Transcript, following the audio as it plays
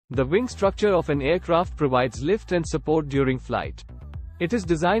The wing structure of an aircraft provides lift and support during flight. It is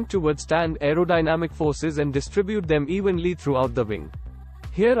designed to withstand aerodynamic forces and distribute them evenly throughout the wing.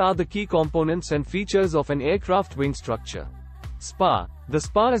 Here are the key components and features of an aircraft wing structure. Spar. The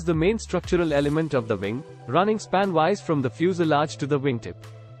spar is the main structural element of the wing, running span-wise from the fuselage to the wingtip.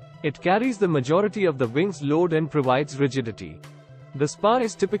 It carries the majority of the wing's load and provides rigidity. The spar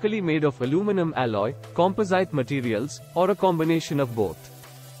is typically made of aluminum alloy, composite materials, or a combination of both.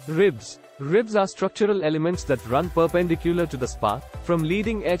 Ribs. Ribs are structural elements that run perpendicular to the spar, from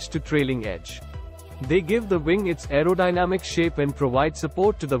leading edge to trailing edge. They give the wing its aerodynamic shape and provide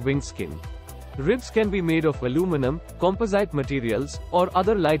support to the wing skin. Ribs can be made of aluminum, composite materials, or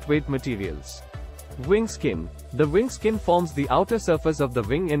other lightweight materials. Wing skin. The wing skin forms the outer surface of the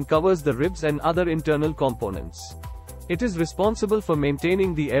wing and covers the ribs and other internal components. It is responsible for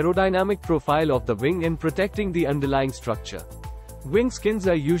maintaining the aerodynamic profile of the wing and protecting the underlying structure. Wing skins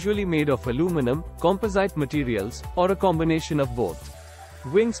are usually made of aluminum, composite materials, or a combination of both.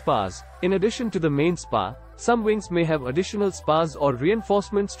 Wing spars. In addition to the main spar, some wings may have additional spars or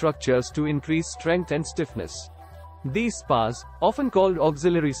reinforcement structures to increase strength and stiffness. These spars, often called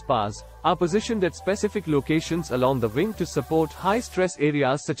auxiliary spars, are positioned at specific locations along the wing to support high-stress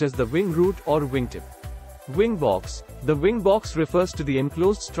areas such as the wing root or wingtip. Wing box. The wing box refers to the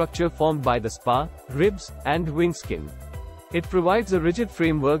enclosed structure formed by the spar, ribs, and wing skin. It provides a rigid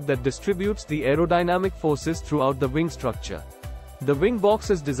framework that distributes the aerodynamic forces throughout the wing structure. The wing box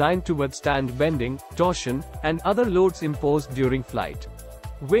is designed to withstand bending, torsion, and other loads imposed during flight.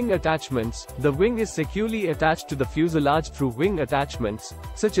 Wing attachments. The wing is securely attached to the fuselage through wing attachments,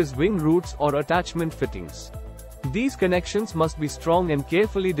 such as wing roots or attachment fittings. These connections must be strong and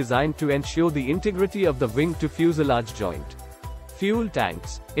carefully designed to ensure the integrity of the wing to fuselage joint. Fuel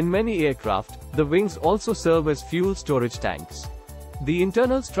tanks. In many aircraft, the wings also serve as fuel storage tanks. The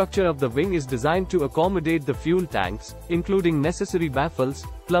internal structure of the wing is designed to accommodate the fuel tanks, including necessary baffles,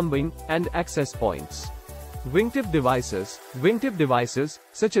 plumbing, and access points. Wingtip devices. Wingtip devices,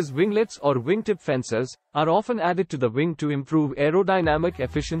 such as winglets or wingtip fences, are often added to the wing to improve aerodynamic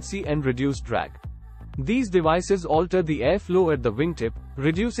efficiency and reduce drag. These devices alter the airflow at the wingtip,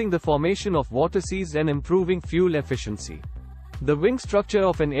 reducing the formation of vortices and improving fuel efficiency. The wing structure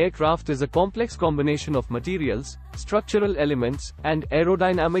of an aircraft is a complex combination of materials, structural elements, and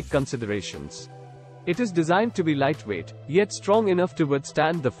aerodynamic considerations. It is designed to be lightweight, yet strong enough to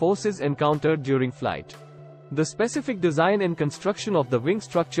withstand the forces encountered during flight. The specific design and construction of the wing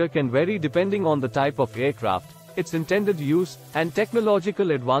structure can vary depending on the type of aircraft, its intended use, and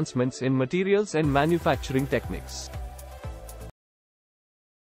technological advancements in materials and manufacturing techniques.